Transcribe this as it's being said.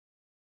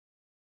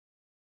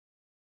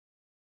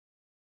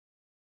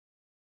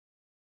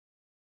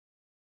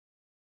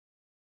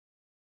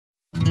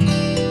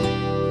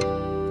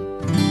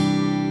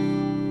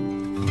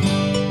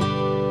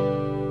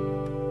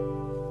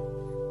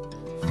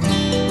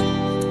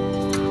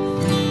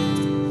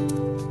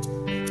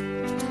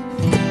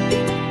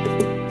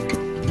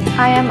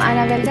I am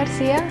Anabel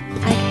Garcia.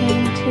 I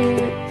came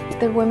to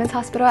the Women's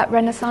Hospital at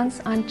Renaissance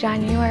on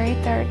January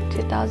 3rd,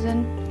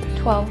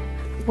 2012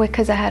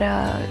 because I had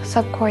a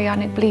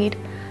subchorionic bleed.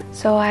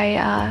 So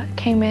I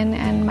came in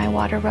and my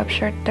water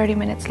ruptured 30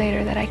 minutes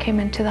later that I came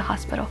into the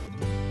hospital.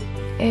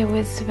 It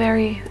was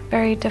very,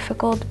 very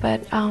difficult,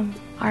 but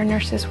our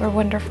nurses were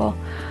wonderful.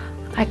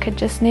 I could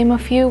just name a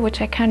few,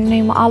 which I can't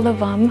name all of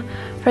them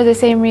for the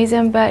same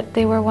reason, but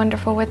they were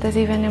wonderful with us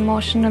even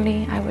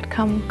emotionally. I would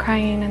come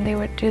crying and they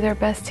would do their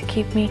best to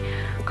keep me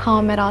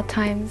calm at all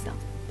times.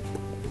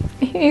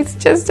 It's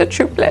just a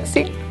true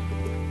blessing.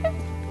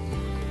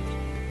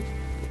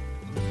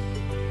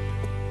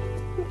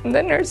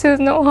 The nurses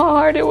know how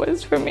hard it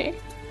was for me.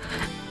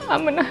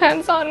 I'm a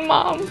hands-on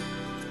mom.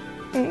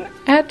 I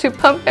had to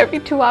pump every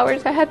 2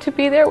 hours. I had to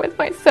be there with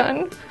my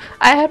son.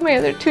 I had my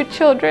other 2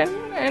 children,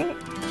 and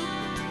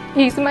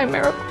he's my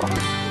miracle.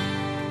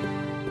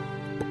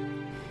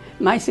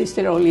 My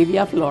sister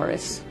Olivia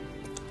Flores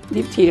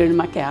lived here in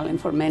McAllen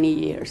for many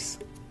years,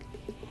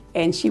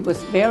 and she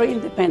was very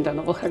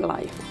independent all her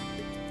life.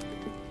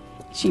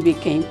 She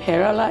became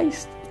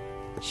paralyzed.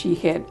 She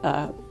had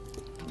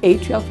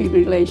atrial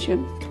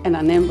fibrillation and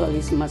an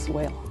embolism as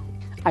well.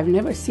 I've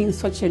never seen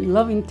such a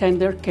loving,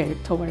 tender care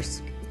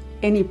towards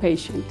any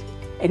patient,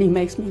 and it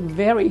makes me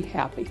very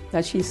happy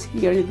that she's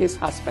here in this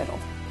hospital.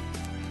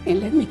 And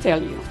let me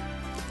tell you,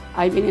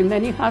 I've been in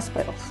many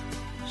hospitals: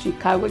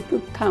 Chicago,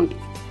 Cook County,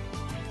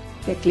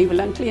 the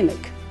Cleveland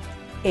Clinic,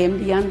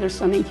 MD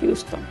Anderson in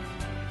Houston,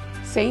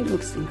 St.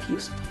 Luke's in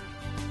Houston.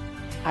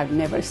 I've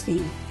never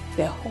seen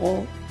the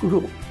whole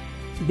group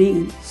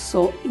being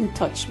so in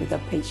touch with the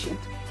patient.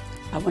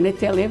 I want to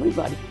tell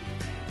everybody,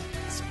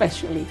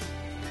 especially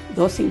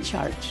those in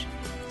charge,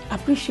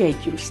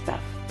 appreciate your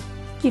staff.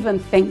 Give them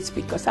thanks,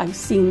 because I've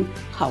seen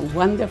how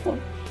wonderful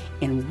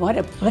and what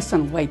a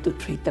pleasant way to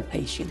treat the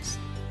patients.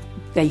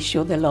 They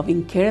show the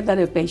loving care that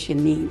a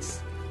patient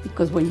needs,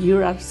 because when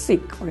you are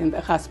sick or in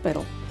the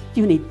hospital,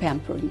 you need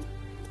pampering.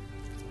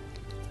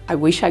 I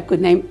wish I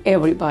could name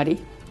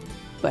everybody,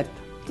 but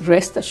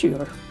rest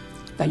assured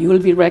that you will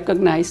be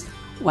recognized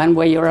one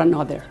way or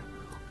another,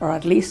 or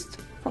at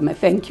least from a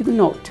thank you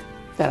note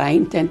that I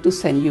intend to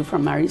send you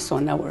from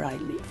Arizona, where I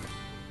live.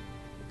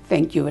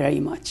 Thank you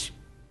very much.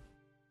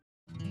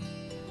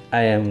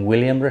 I am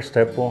William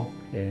Restrepo,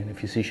 a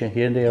physician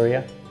here in the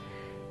area.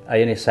 I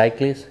am a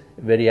cyclist,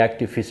 very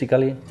active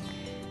physically.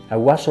 I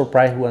was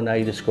surprised when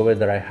I discovered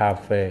that I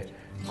have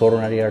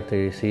coronary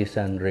artery disease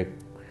and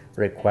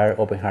require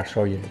open heart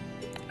surgery.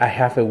 I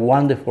have a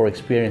wonderful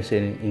experience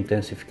in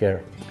intensive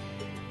care.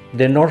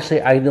 The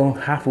nurses, I don't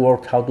have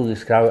words how to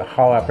describe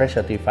how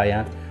appreciative I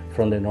am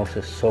from the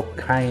nurses, so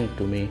kind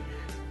to me.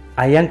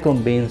 I am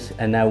convinced,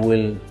 and I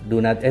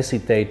do not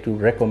hesitate to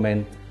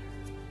recommend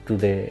to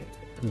the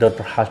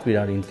Dr.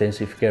 Hospital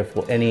intensive care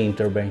for any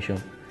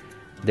intervention.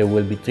 They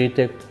will be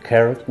treated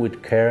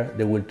with care,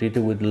 they will be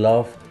treated with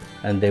love,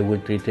 and they will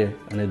be treated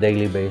on a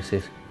daily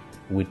basis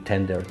with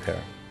tender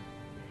care.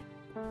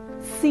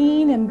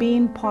 Seeing and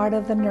being part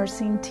of the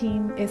nursing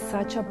team is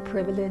such a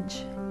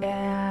privilege,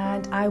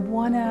 and I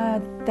want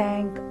to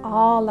thank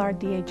all our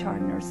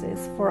DHR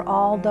nurses for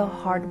all the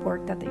hard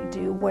work that they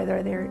do, whether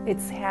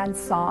it's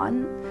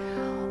hands-on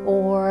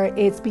or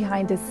it's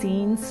behind the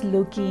scenes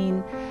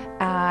looking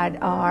at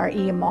our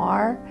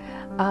EMR.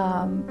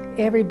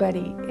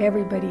 Everybody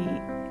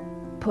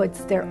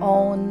puts their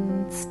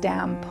own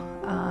stamp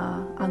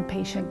on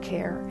patient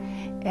care,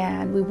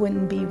 and we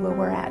wouldn't be where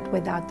we're at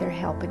without their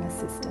help and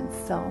assistance.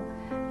 So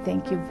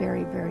thank you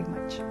very, very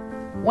much.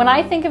 When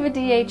I think of a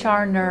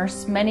DHR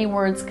nurse, many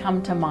words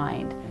come to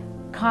mind: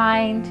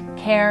 kind,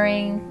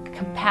 caring,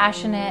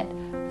 compassionate,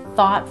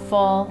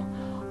 thoughtful.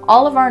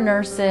 All of our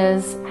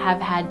nurses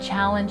have had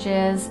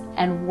challenges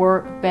and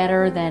work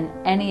better than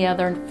any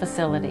other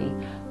facility.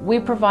 We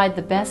provide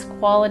the best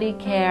quality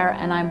care,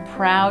 and I'm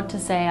proud to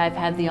say I've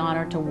had the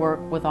honor to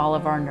work with all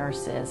of our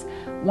nurses.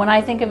 When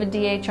I think of a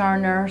DHR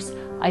nurse,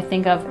 I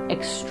think of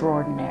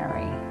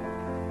extraordinary.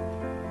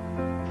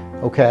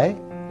 Okay,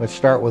 let's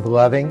start with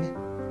loving,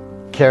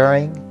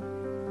 caring,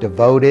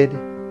 devoted,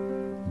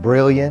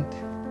 brilliant,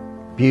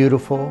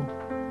 beautiful,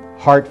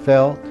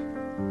 heartfelt,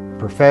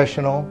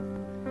 professional,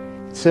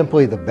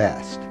 simply the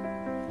best.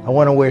 I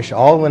want to wish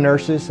all the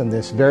nurses in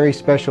this very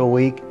special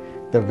week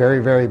the very,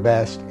 very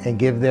best, and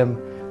give them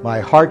my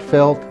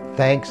heartfelt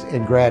thanks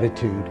and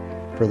gratitude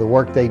for the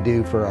work they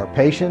do for our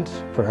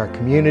patients, for our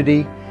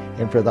community,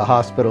 and for the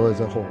hospital as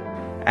a whole.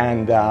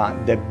 And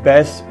the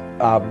best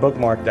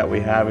bookmark that we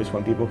have is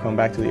when people come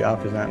back to the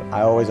office, and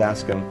I always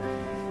ask them,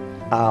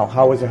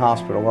 how was the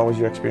hospital? What was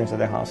your experience at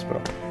the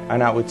hospital?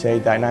 And I would say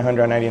that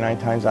 999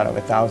 times out of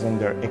 1,000,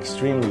 they're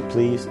extremely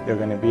pleased. They're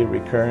going to be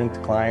recurrent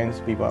clients,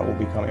 people that will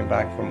be coming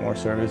back for more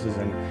services,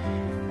 and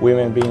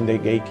women being the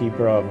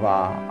gatekeeper of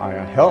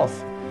our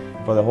health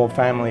for the whole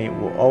family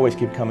will always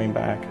keep coming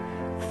back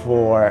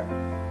for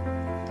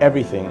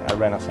everything at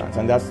Renaissance.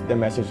 And that's the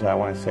message that I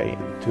want to say,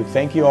 to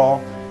thank you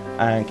all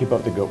and keep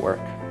up the good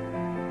work.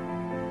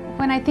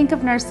 When I think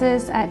of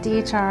nurses at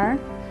DHR,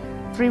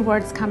 3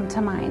 words come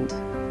to mind: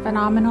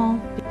 phenomenal,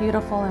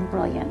 beautiful, and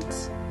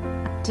brilliant.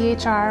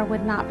 DHR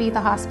would not be the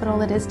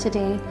hospital it is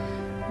today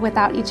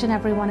without each and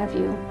every one of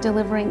you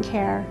delivering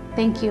care.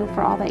 Thank you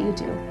for all that you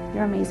do.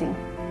 You're amazing.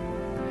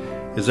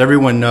 As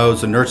everyone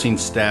knows, the nursing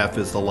staff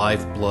is the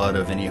lifeblood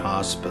of any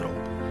hospital.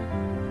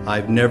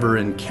 I've never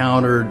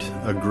encountered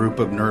a group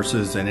of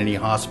nurses in any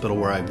hospital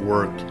where I've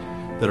worked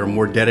that are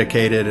more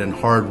dedicated and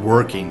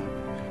hardworking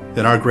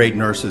than our great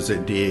nurses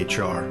at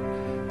DHR.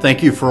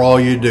 Thank you for all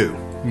you do.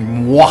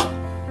 Mwah!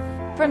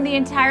 From the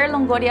entire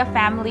Longoria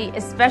family,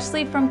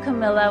 especially from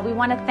Camilla, we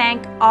want to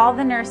thank all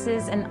the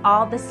nurses and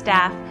all the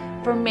staff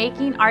for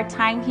making our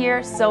time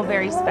here so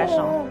very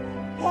special.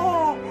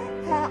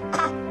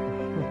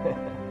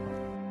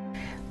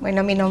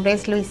 Bueno, mi nombre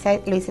es Luisa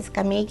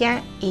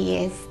Escamilla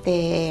y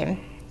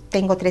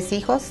tengo 3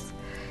 hijos.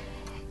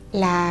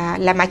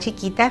 La más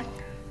chiquita,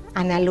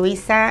 Ana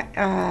Luisa,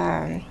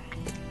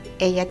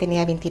 ella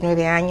tenía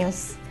 29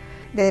 años.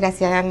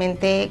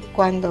 Desgraciadamente,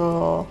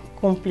 cuando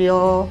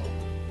cumplió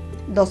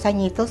 2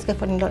 añitos, que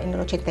fue en el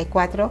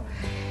 84,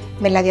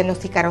 me la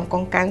diagnosticaron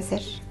con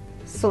cáncer.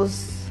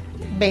 Sus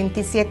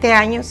 27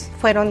 años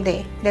fueron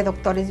de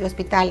doctores de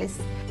hospitales.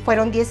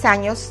 Fueron 10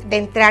 años de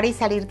entrar y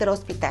salir del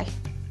hospital.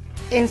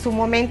 En su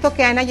momento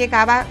que Ana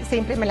llegaba,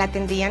 siempre me la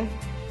atendían.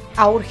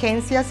 A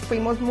urgencias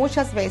fuimos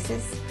muchas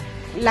veces.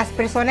 Las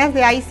personas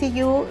de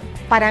ICU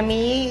para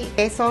mí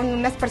son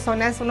unas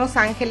personas, unos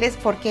ángeles,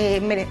 porque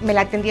me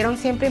la atendieron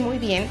siempre muy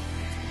bien.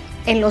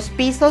 En los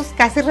pisos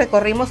casi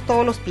recorrimos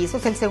todos los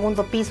pisos, el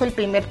segundo piso, el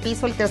primer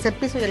piso, el tercer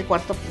piso y el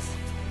cuarto piso.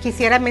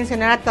 Quisiera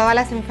mencionar a todas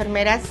las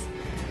enfermeras,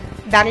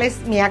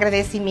 darles mi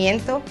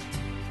agradecimiento,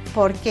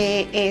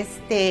 porque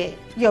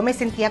yo me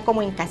sentía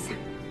como en casa.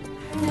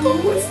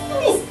 ¿Cómo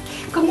estás?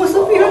 ¿Cómo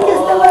supieron que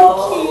estaba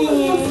aquí?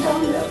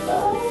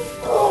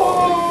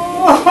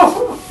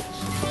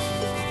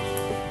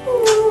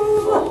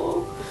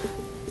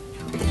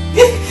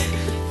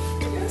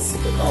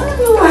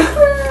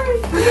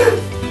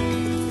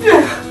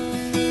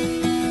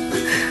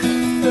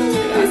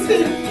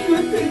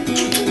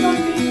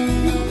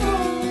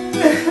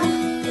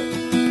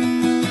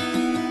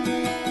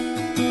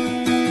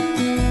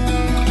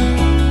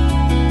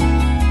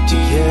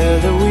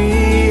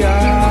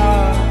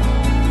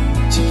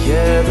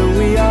 Together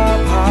we are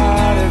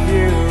part of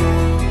you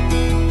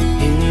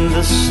in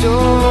the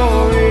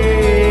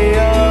story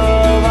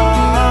of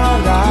our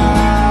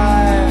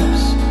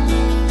lives.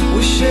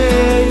 We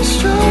share your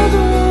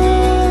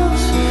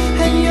struggles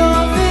and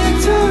your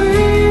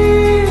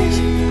victories,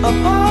 a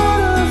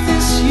part of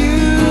this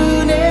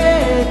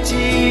unity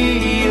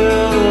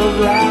of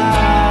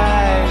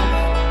life.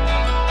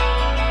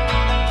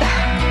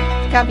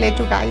 God bless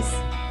you guys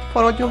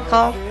for all your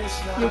help,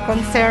 your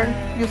concern,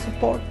 your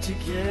support.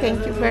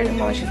 Thank you very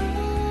much.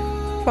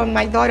 From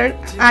my daughter,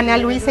 Ana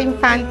Luisa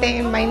Infante,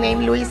 and my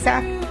name,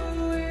 Luisa,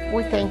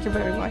 we thank you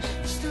very much.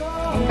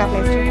 And God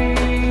bless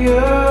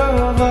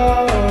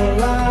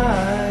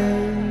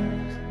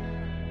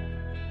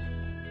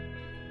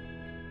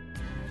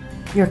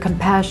you. Your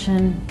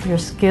compassion, your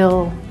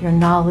skill, your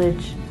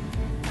knowledge,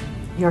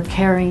 your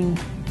caring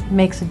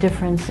makes a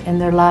difference in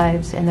their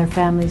lives and their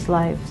families'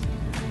 lives.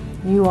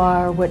 You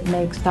are what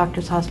makes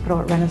Doctors Hospital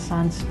at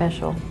Renaissance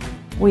special.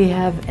 We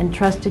have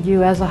entrusted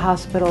you as a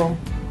hospital,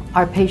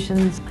 our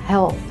patients'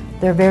 health,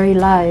 their very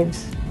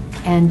lives,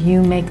 and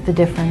you make the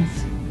difference.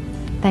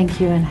 Thank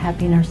you and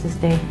happy Nurses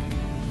Day.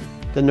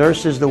 The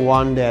nurse is the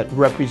one that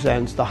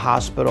represents the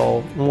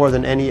hospital more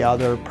than any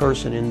other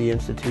person in the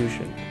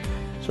institution.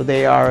 So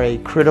they are a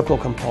critical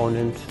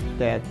component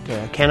that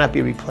cannot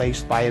be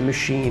replaced by a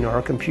machine or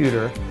a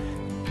computer.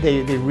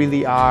 They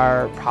really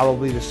are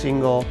probably the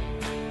single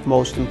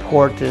most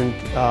important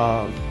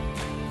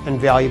and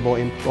valuable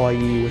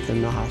employee within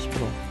the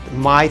hospital.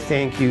 My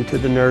thank you to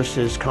the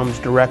nurses comes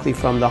directly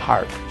from the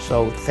heart.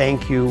 So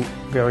thank you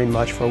very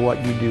much for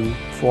what you do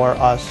for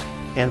us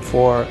and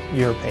for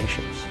your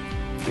patients.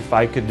 If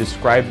I could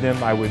describe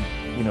them, I would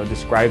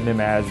describe them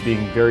as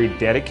being very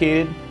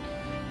dedicated,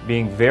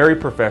 being very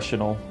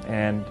professional,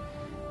 and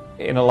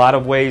in a lot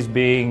of ways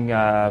being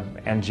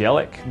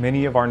angelic.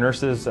 Many of our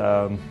nurses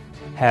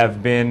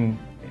have been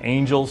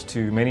angels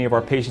to many of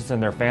our patients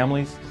and their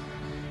families.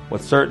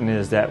 What's certain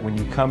is that when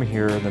you come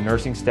here, the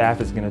nursing staff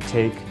is going to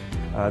take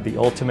the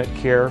ultimate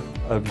care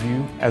of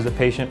you as a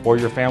patient or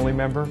your family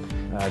member.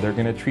 They're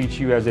going to treat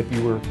you as if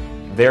you were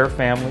their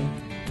family,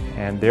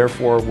 and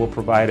therefore will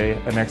provide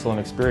an excellent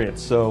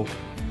experience. So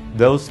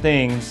those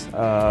things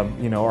are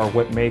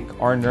what make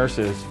our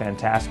nurses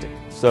fantastic.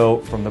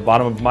 So from the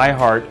bottom of my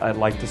heart, I'd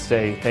like to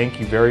say thank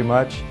you very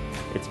much.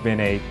 It's been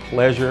a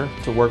pleasure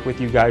to work with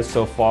you guys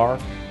so far.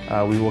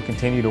 We will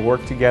continue to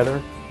work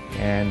together,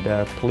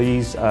 and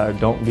please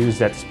don't lose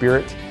that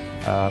spirit.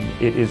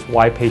 It is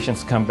why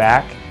patients come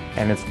back,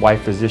 and it's why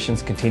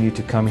physicians continue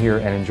to come here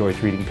and enjoy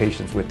treating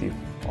patients with you.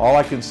 All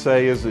I can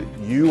say is that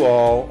you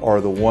all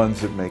are the ones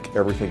that make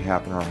everything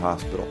happen in our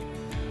hospital.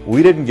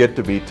 We didn't get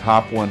to be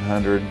top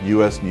 100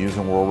 U.S. News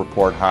and World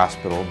Report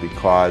hospital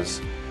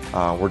because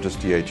we're just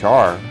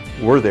DHR.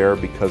 We're there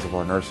because of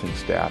our nursing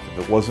staff. If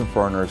it wasn't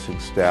for our nursing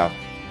staff,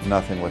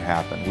 nothing would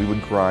happen. We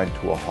would grind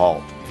to a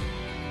halt.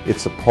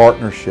 It's a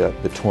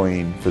partnership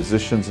between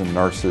physicians and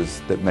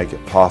nurses that make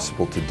it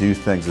possible to do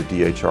things the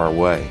DHR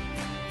way.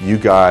 You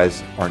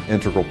guys are an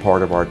integral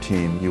part of our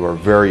team. You are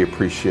very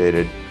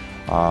appreciated.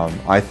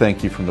 I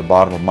thank you from the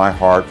bottom of my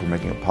heart for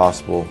making it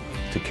possible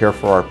to care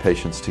for our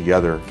patients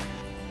together.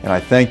 And I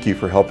thank you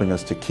for helping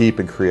us to keep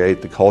and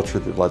create the culture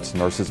that lets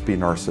nurses be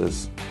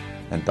nurses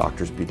and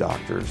doctors be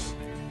doctors.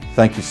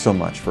 Thank you so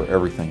much for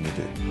everything you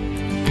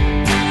do.